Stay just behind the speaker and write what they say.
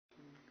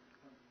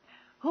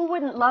Who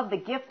wouldn't love the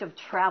gift of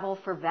travel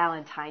for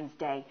Valentine's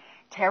Day?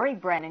 Terry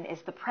Brennan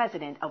is the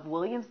president of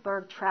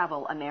Williamsburg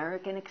Travel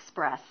American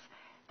Express.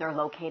 They're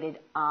located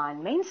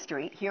on Main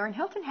Street here in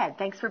Hilton Head.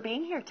 Thanks for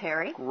being here,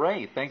 Terry.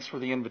 Great. Thanks for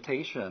the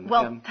invitation.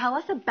 Well, tell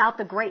us about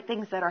the great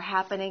things that are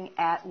happening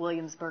at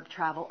Williamsburg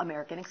Travel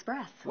American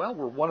Express. Well,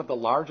 we're one of the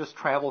largest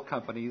travel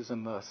companies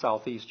in the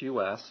Southeast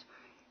U.S.,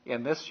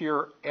 and this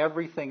year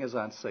everything is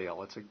on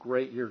sale. It's a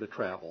great year to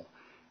travel.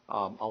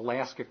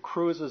 Alaska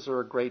cruises are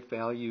a great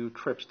value,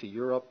 trips to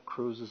Europe,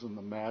 cruises in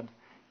the Med.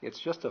 It's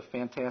just a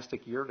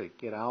fantastic year to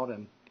get out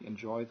and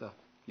enjoy the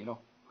world.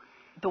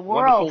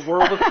 Wonderful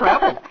world of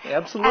travel.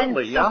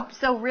 Absolutely,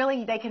 So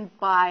really they can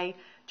buy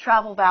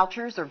travel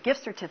vouchers or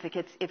gift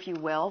certificates, if you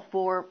will,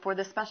 for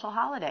the special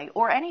holiday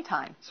or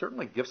anytime.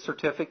 Certainly gift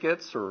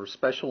certificates or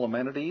special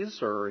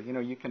amenities, or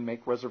you can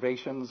make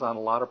reservations on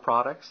a lot of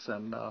products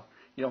and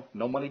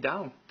no money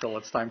down till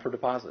it's time for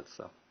deposits.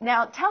 So.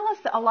 Now, tell us,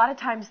 a lot of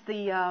times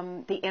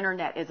the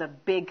internet is a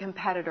big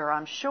competitor,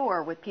 I'm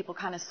sure, with people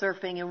kind of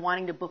surfing and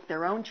wanting to book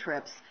their own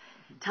trips.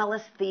 Tell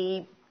us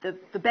the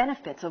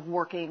benefits of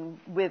working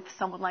with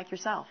someone like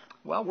yourself.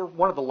 Well, we're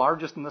one of the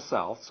largest in the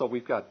South, so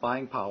we've got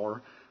buying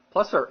power.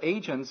 Plus, our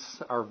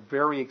agents are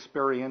very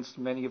experienced.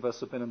 Many of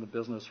us have been in the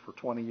business for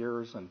 20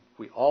 years, and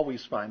we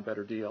always find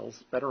better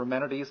deals, better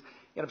amenities.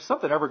 And if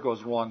something ever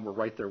goes wrong, we're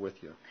right there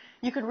with you.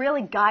 You could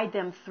really guide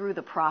them through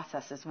the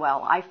process as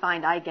well. I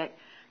find I get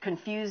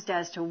confused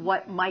as to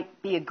what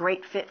might be a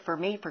great fit for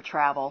me for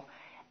travel,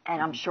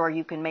 and I'm sure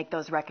you can make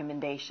those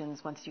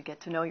recommendations once you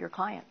get to know your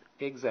client.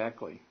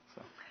 Exactly.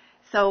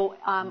 So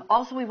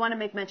also we want to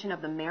make mention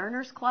of the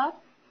Mariners Club.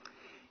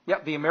 Yeah,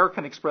 the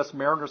American Express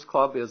Mariners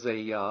Club is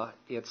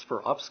it's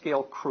for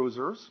upscale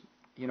cruisers,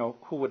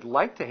 who would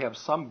like to have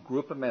some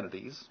group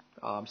amenities,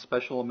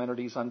 special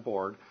amenities on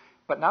board,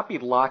 but not be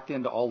locked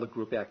into all the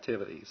group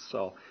activities.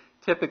 So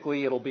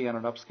typically it'll be on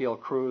an upscale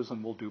cruise,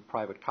 and we'll do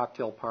private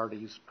cocktail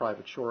parties,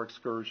 private shore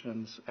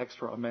excursions,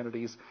 extra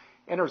amenities,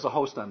 and there's a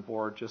host on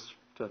board just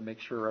to make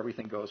sure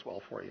everything goes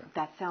well for you.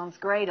 That sounds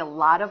great. A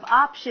lot of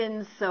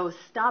options. So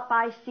stop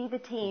by, see the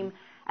team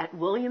at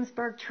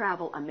Williamsburg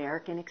Travel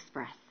American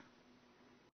Express.